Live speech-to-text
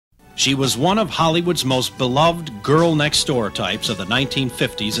She was one of Hollywood's most beloved girl-next-door types of the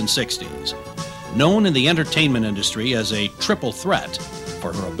 1950s and 60s, known in the entertainment industry as a triple threat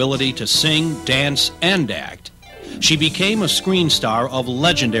for her ability to sing, dance, and act. She became a screen star of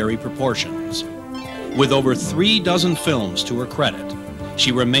legendary proportions. With over 36 films to her credit,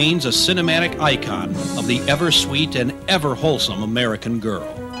 she remains a cinematic icon of the ever-sweet and ever-wholesome American girl.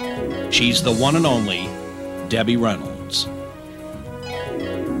 She's the one and only Debbie Reynolds.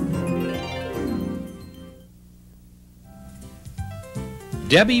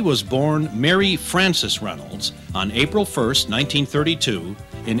 Debbie was born Mary Frances Reynolds on April 1st, 1932,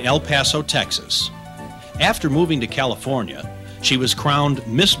 in El Paso, Texas. After moving to California, she was crowned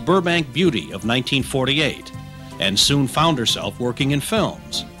Miss Burbank Beauty of 1948 and soon found herself working in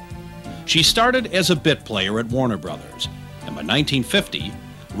films. She started as a bit player at Warner Brothers, and by 1950,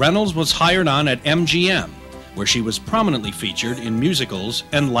 Reynolds was hired on at MGM, where she was prominently featured in musicals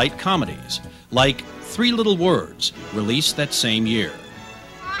and light comedies, like Three Little Words, released that same year.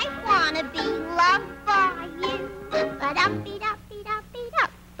 I wanna be loved by you. Ba-dum-be-dum-be-dum-be-dum.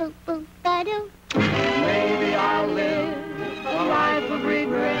 Boop-boop-ba-doo. Maybe I'll live a life of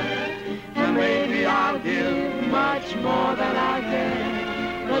regret, and maybe I'll give much more than I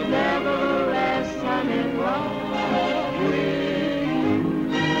get, but nevertheless I'm in love with you.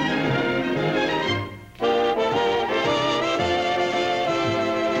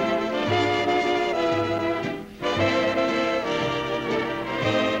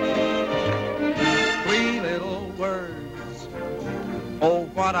 Oh,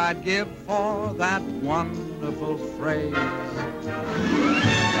 what I'd give for that wonderful phrase.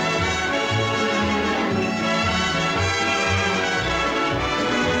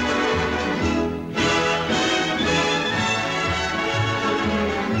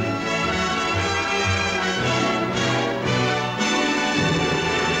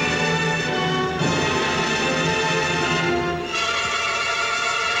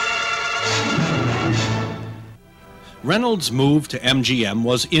 Reynolds' move to MGM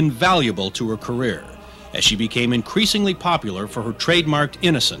was invaluable to her career, as she became increasingly popular for her trademarked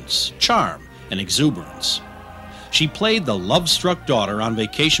innocence, charm, and exuberance. She played the love-struck daughter on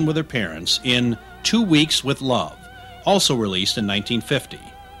vacation with her parents in 2 Weeks with Love, also released in 1950.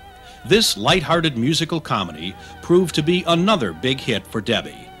 This light-hearted musical comedy proved to be another big hit for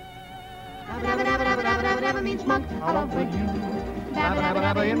Debbie. Means monk, I love you. Dabba dabba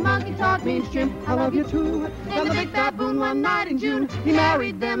dabba in monkey talk means chimp, I love you too. Then the big baboon one night in June, he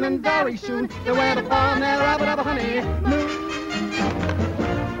married them and very soon they went upon their rabba dabba honeymoon.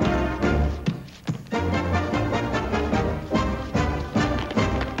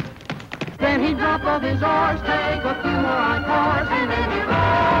 Then he'd drop off his oars, take a few more encores, and then he'd roll.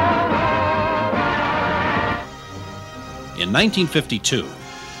 In 1952,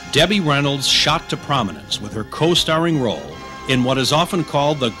 Debbie Reynolds shot to prominence with her co-starring role in what is often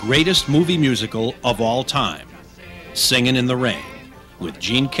called the greatest movie musical of all time, Singin' in the Rain, with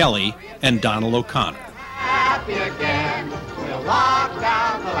Gene Kelly and Donald O'Connor. Happy again, we'll walk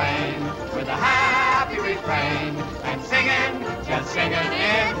down the lane with a happy refrain and singing, just singing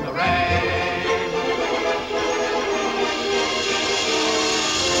in the rain.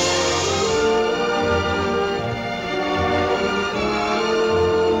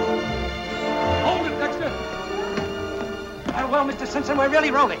 Well, Mr. Simpson, we're really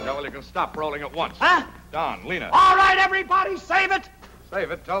rolling. Yeah, well, you can stop rolling at once. Huh? Don, Lena. All right, everybody, save it.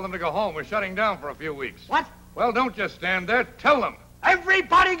 Save it. Tell them to go home. We're shutting down for a few weeks. What? Well, don't just stand there. Tell them.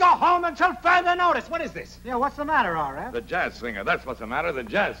 Everybody go home until further notice. What is this? Yeah, what's the matter, R.F.? The jazz singer. That's what's the matter. The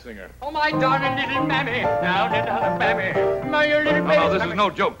jazz singer. Oh, my darling little mammy. Now, little mammy. My little baby. No, this is no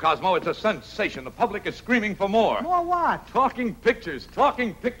joke, Cosmo. It's a sensation. The public is screaming for more. More what? Talking pictures.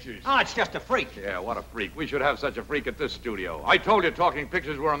 Talking pictures. Oh, it's just a freak. Yeah, what a freak. We should have such a freak at this studio. I told you talking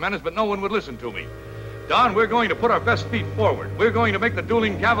pictures were a menace, but no one would listen to me. Don, we're going to put our best feet forward. We're going to make the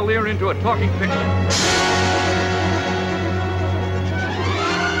dueling cavalier into a talking picture.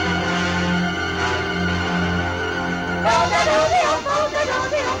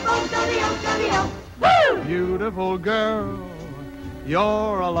 Beautiful girl,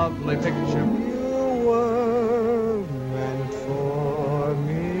 you're a lovely picture. You were meant for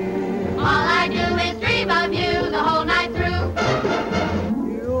me. All I do is dream of you the whole night through.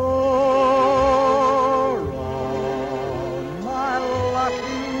 You're all my lucky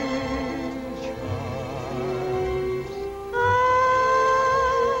charms.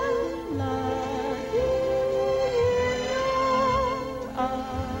 I'm lucky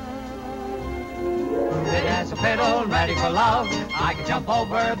Fit as a fiddle, ready for love. I can jump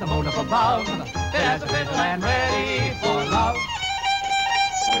over the moon up above. Fit as a fiddle and ready for love.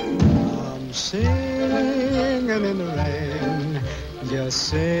 singing in the rain, just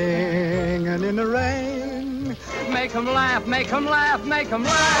singing in the rain. Make 'em laugh, make 'em laugh, make 'em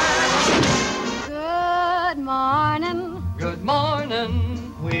laugh. Good morning. Good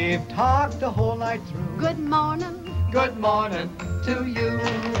morning. We've talked the whole night through. Good morning. Good morning to you.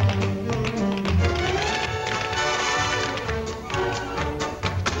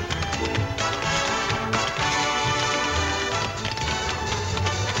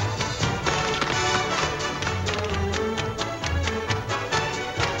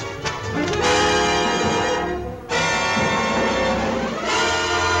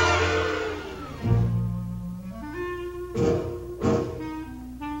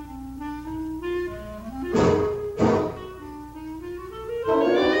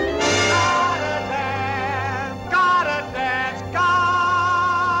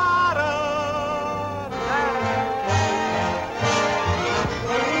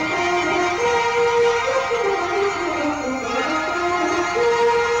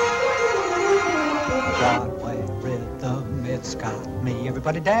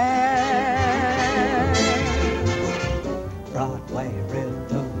 Everybody dance. Broadway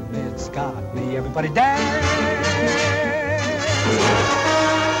rhythm, it's got me. Everybody dance.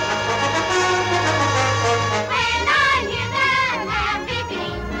 When I hear that happy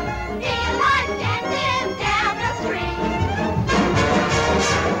beat, feel like dancing down the street.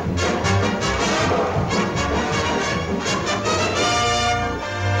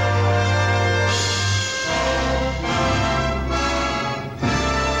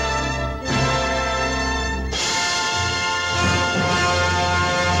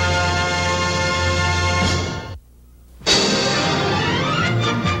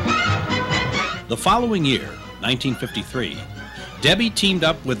 The following year, 1953, Debbie teamed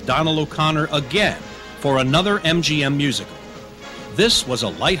up with Donald O'Connor again for another MGM musical. This was a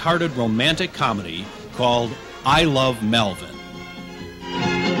lighthearted romantic comedy called I Love Melvin.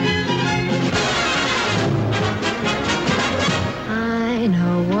 I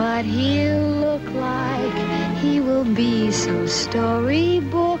know what he'll look like. He will be so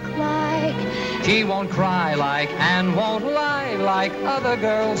storybook-like. He won't cry like and won't lie like other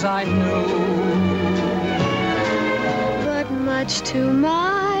girls I knew. But much to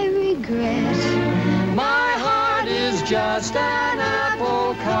my regret, My heart is just an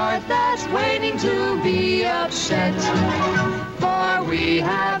apple cart that's waiting to be upset. For we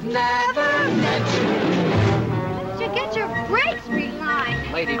have never met. You get your brakes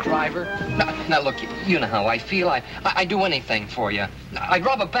behind. Lady driver. Now look, you know how I feel. I'd do anything for you. I'd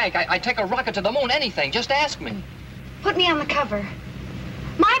rob a bank. I'd take a rocket to the moon. Anything. Just ask me. Put me on the cover.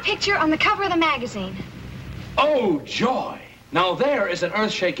 My picture on the cover of the magazine. Oh, joy. Now there is an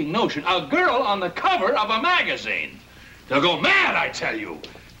earth-shaking notion. A girl on the cover of a magazine. They'll go mad, I tell you.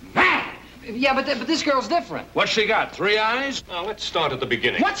 Mad. Yeah, but this girl's different. What's she got, 3 eyes? Now, let's start at the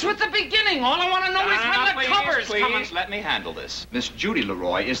beginning. What's with the beginning? All I want to know is when the cover's coming. Let me handle this. Miss Judy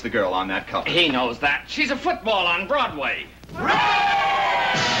Leroy is the girl on that cover. He knows that. She's a football on Broadway.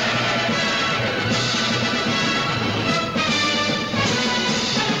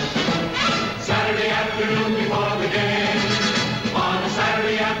 Saturday afternoon before the game. On a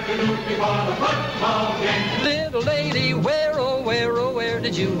Saturday afternoon before the football game. Little lady, where, oh, where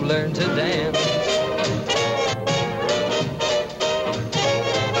did you learn to dance?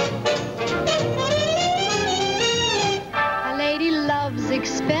 a lady loves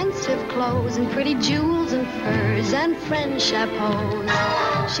expensive clothes and pretty jewels and furs and French chapeaux.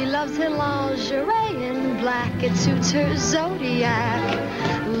 She loves her lingerie in black, it suits her zodiac.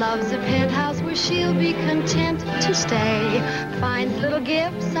 Loves a penthouse where she'll be content to stay. Finds little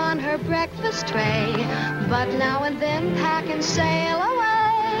gifts on her breakfast tray, but now and then pack and sail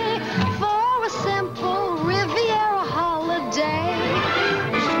away for a simple Riviera holiday.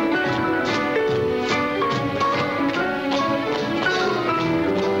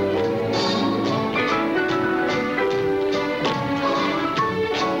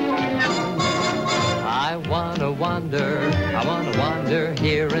 I wanna wander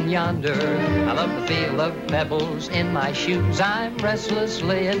here and yonder. I love the feel of pebbles in my shoes. I'm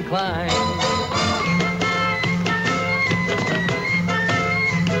restlessly inclined.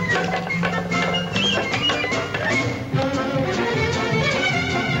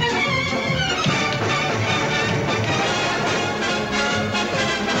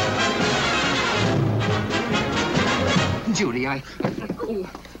 Judy, I'm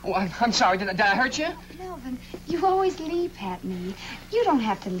sorry. Did I hurt you? Melvin, you always leap at me. You don't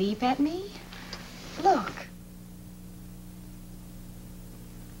have to leap at me. Look.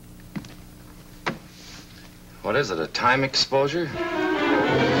 What is it, a time exposure?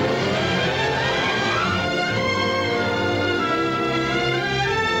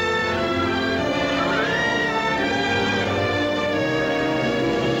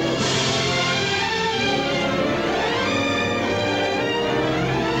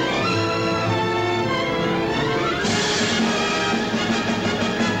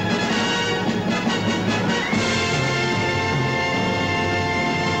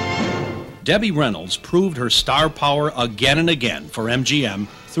 Debbie Reynolds proved her star power again and again for MGM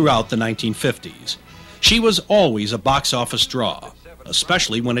throughout the 1950s. She was always a box office draw,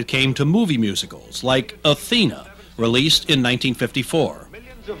 especially when it came to movie musicals like Athena, released in 1954.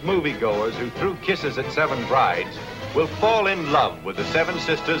 Millions of moviegoers who threw kisses at seven brides will fall in love with the seven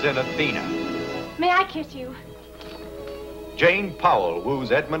sisters in Athena. May I kiss you? Jane Powell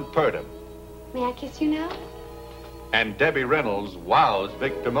woos Edmund Purdom, May I kiss you now? and Debbie Reynolds wows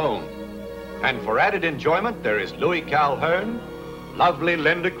Vic Damone. And for added enjoyment, there is Louis Calhern, lovely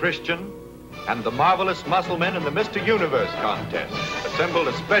Linda Christian, and the marvelous Musclemen in the Mr. Universe contest, assembled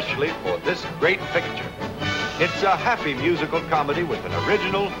especially for this great picture. It's a happy musical comedy with an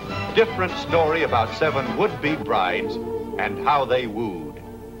original, different story about seven would-be brides and how they wooed.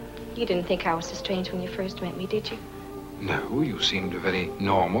 You didn't think I was so strange when you first met me, did you? No, you seemed a very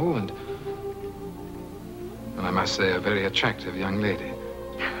normal and I must say, a very attractive young lady.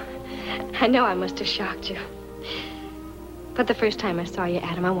 I know I must have shocked you. But the first time I saw you,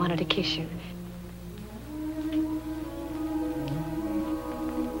 Adam, I wanted to kiss you.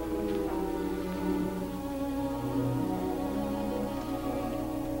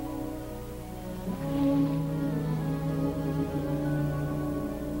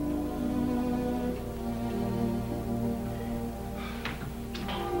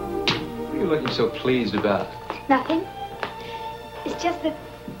 What are you looking so pleased about? Nothing. It's just that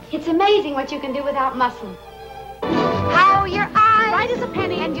it's amazing what you can do without muscle. How your eyes? Right as a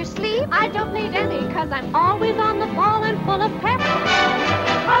penny. And your sleep? I don't need any, because I'm always on the ball and full of pep.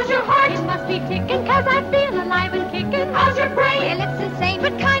 How's your heart? It must be ticking, because I feel alive and kicking. How's your brain? Well, it's insane,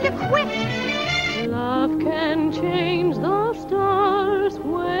 but kind of quick. Love can change the stars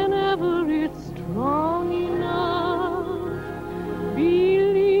whenever it's strong enough.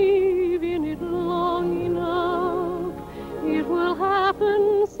 Believe in it long enough, it will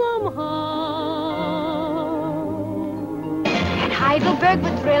happen somehow. And Heidelberg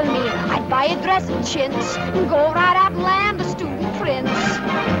would thrill me. I'd buy a dress and chintz and go right out and land a student prince.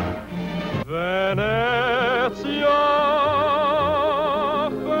 Venezia,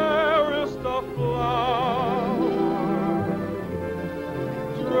 fairest of flowers,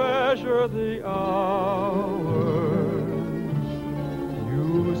 treasure the hours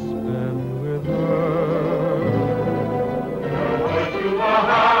you spend with her. To the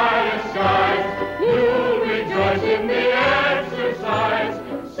highest skies, you'll rejoice in the exercise.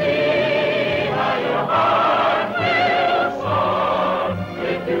 See how your heart will soar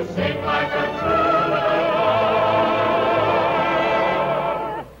if you sing like a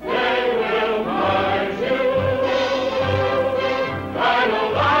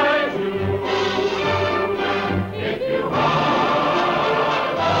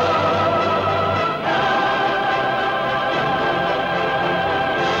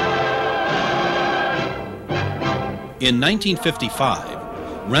In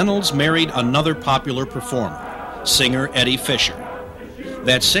 1955, Reynolds married another popular performer, singer Eddie Fisher.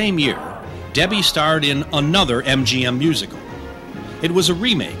 That same year, Debbie starred in another MGM musical. It was a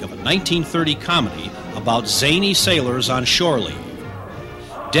remake of a 1930 comedy about zany sailors on shore leave.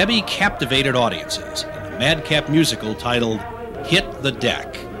 Debbie captivated audiences in a madcap musical titled Hit the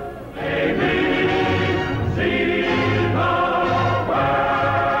Deck.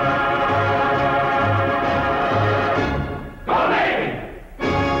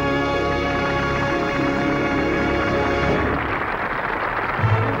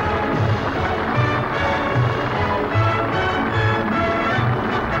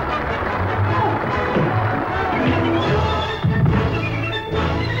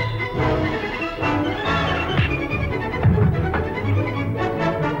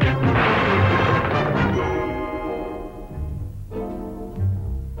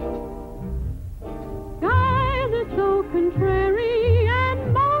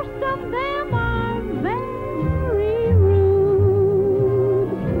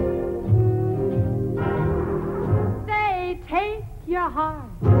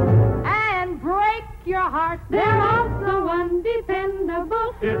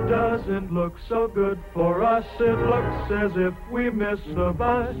 It doesn't look so good for us. It looks as if we missed the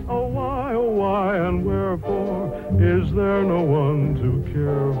bus. Oh, why, and wherefore is there no one to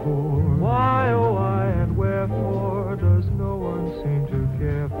care for? Why, oh, why, and wherefore does no one seem to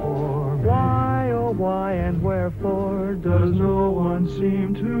care for me? Why, oh, why, and wherefore does no one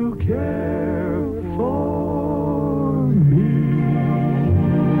seem to care for me?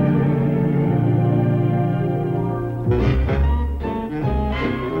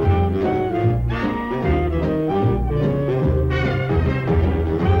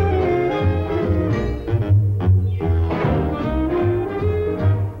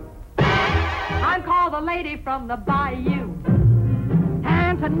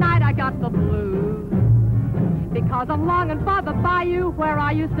 tonight I got the blues. Because I'm longing for the bayou where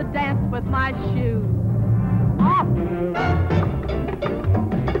I used to dance with my shoes. Off!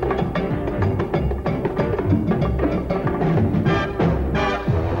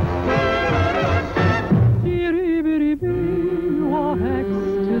 What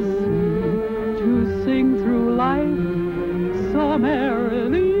ecstasy to sing through life so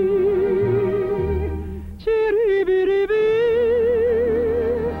merrily.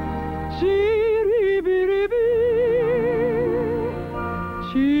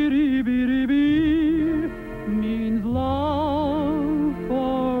 Means love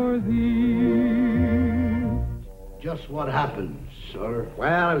for thee. Just what happened, sir?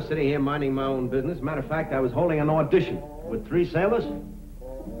 Well, I was sitting here minding my own business. Matter of fact, I was holding an audition. With 3 sailors?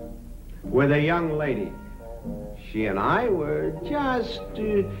 With a young lady. She and I were just...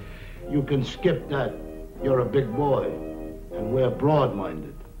 You can skip that. You're a big boy, and we're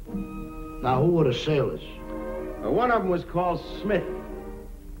broad-minded. Now, who were the sailors? One of them was called Smith.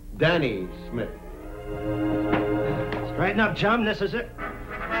 Danny Smith. Straighten up, chum. This is it.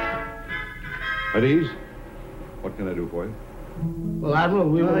 At ease. What can I do for you? Well, Admiral,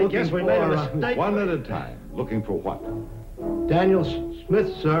 we were I looking guess we for... made a mistake. One at a time. Looking for what? Daniel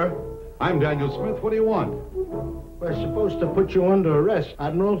Smith, sir. I'm Daniel Smith. What do you want? We're supposed to put you under arrest,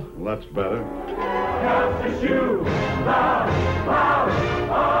 Admiral. Well, that's better. Just a shoe, loud,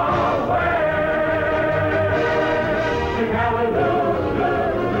 away. Sing hallelujah.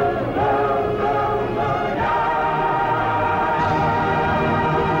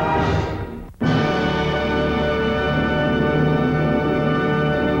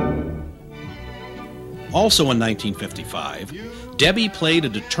 Also in 1955, Debbie played a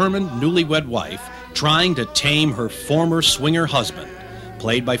determined newlywed wife trying to tame her former swinger husband,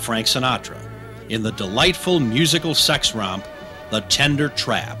 played by Frank Sinatra, in the delightful musical sex romp, The Tender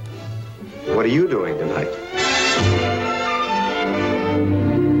Trap. What are you doing tonight?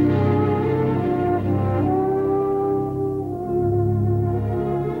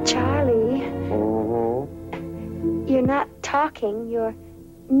 Charlie. Oh. You're not talking, you're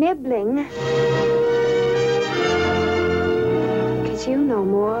nibbling. Because you know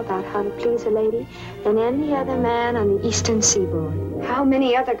more about how to please a lady than any other man on the eastern seaboard. How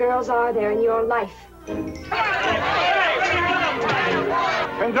many other girls are there in your life?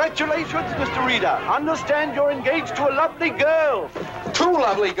 Congratulations, Mr. Reader. Understand you're engaged to a lovely girl. 2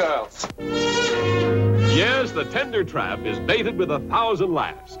 lovely girls. Yes, The Tender Trap is baited with 1,000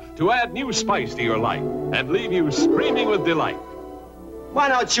 laughs to add new spice to your life and leave you screaming with delight. Why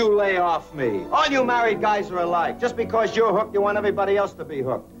don't you lay off me? All you married guys are alike. Just because you're hooked, you want everybody else to be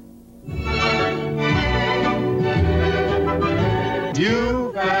hooked.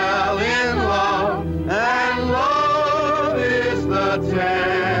 You fell in love, and love is the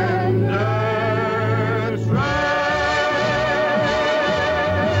tender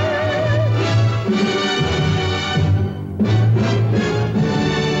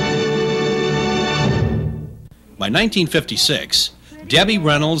By 1956, Debbie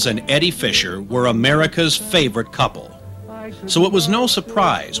Reynolds and Eddie Fisher were America's favorite couple. So it was no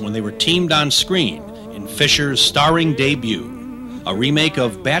surprise when they were teamed on screen in Fisher's starring debut, a remake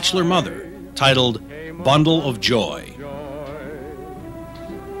of Bachelor Mother titled Bundle of Joy.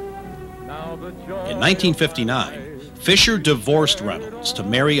 In 1959, Fisher divorced Reynolds to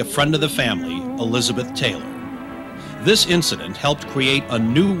marry a friend of the family, Elizabeth Taylor. This incident helped create a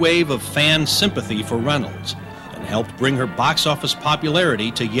new wave of fan sympathy for Reynolds and helped bring her box office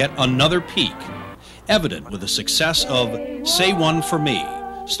popularity to yet another peak, evident with the success of Say One For Me,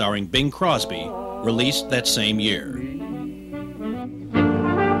 starring Bing Crosby, released that same year.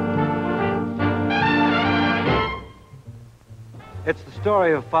 It's the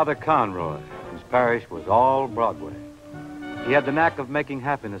story of Father Conroy, whose parish was all Broadway. He had the knack of making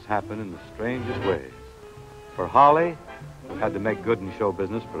happiness happen in the strangest ways. For Holly, who had to make good in show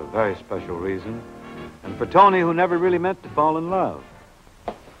business for a very special reason, and for Tony, who never really meant to fall in love.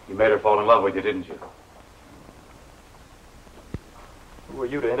 You made her fall in love with you, didn't you? Who are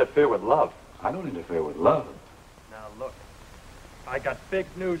you to interfere with love? I don't interfere with love. Now, look, I got big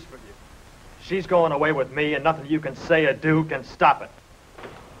news for you. She's going away with me, and nothing you can say or do can stop it.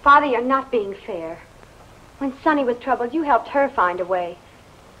 Father, you're not being fair. When Sonny was troubled, you helped her find a way.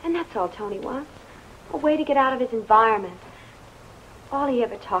 And that's all Tony wants. A way to get out of his environment. All he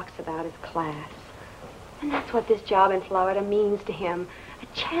ever talks about is class. And that's what this job in Florida means to him. A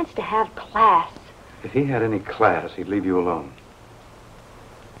chance to have class. If he had any class, he'd leave you alone.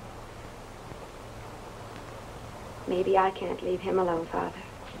 Maybe I can't leave him alone, Father.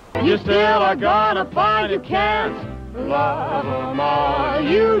 You still are gonna find you can't love 'em all.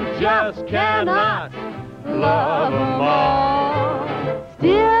 You just cannot love 'em all.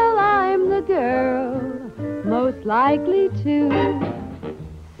 Still, I'm the girl most likely to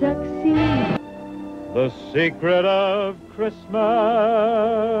succeed. The secret of Christmas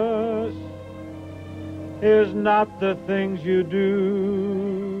is not the things you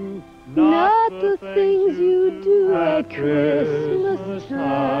do, not the things you do at Christmas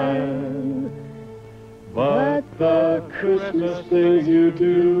time, but the Christmas things you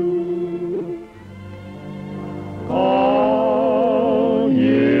do all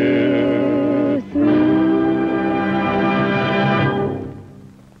year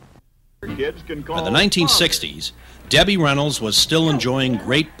Kids can call. By the 1960s, Debbie Reynolds was still enjoying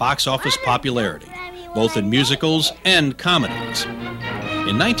great box office popularity, both in musicals and comedies.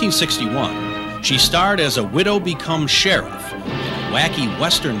 In 1961, she starred as a widow become sheriff in a wacky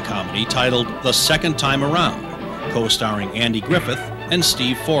Western comedy titled The Second Time Around, co-starring Andy Griffith and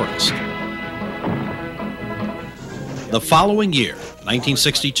Steve Forrest. The following year,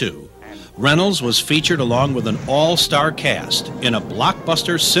 1962, Reynolds was featured along with an all-star cast in a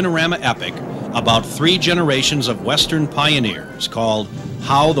blockbuster Cinerama epic about 3 generations of Western pioneers called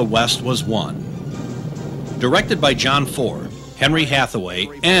How the West Was Won. Directed by John Ford, Henry Hathaway,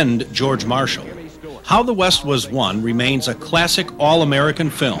 and George Marshall, How the West Was Won remains a classic all-American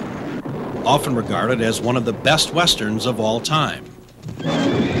film, often regarded as one of the best westerns of all time.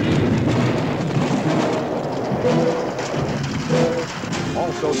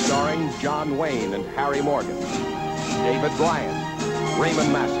 Also starring John Wayne and Harry Morgan, David Bryan,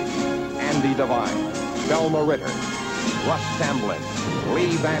 Raymond Massey, Andy Devine, Velma Ritter, Russ Tamblyn,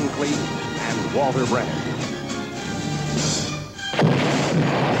 Lee Van Cleef, and Walter Brennan.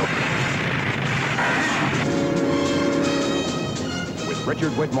 With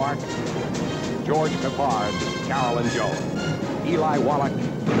Richard Widmark, George Peppard, Carolyn Jones, Eli Wallach,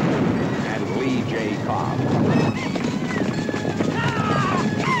 and Lee J. Cobb.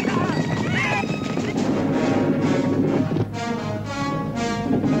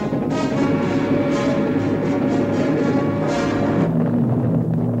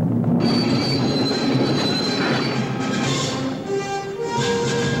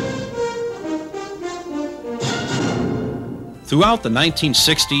 Throughout the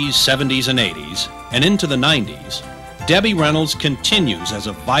 1960s, 70s, and 80s, and into the 90s, Debbie Reynolds continues as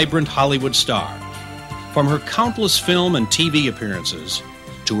a vibrant Hollywood star. From her countless film and TV appearances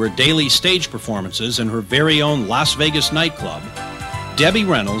to her daily stage performances in her very own Las Vegas nightclub, Debbie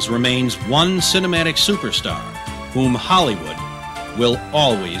Reynolds remains one cinematic superstar whom Hollywood will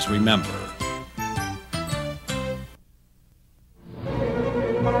always remember.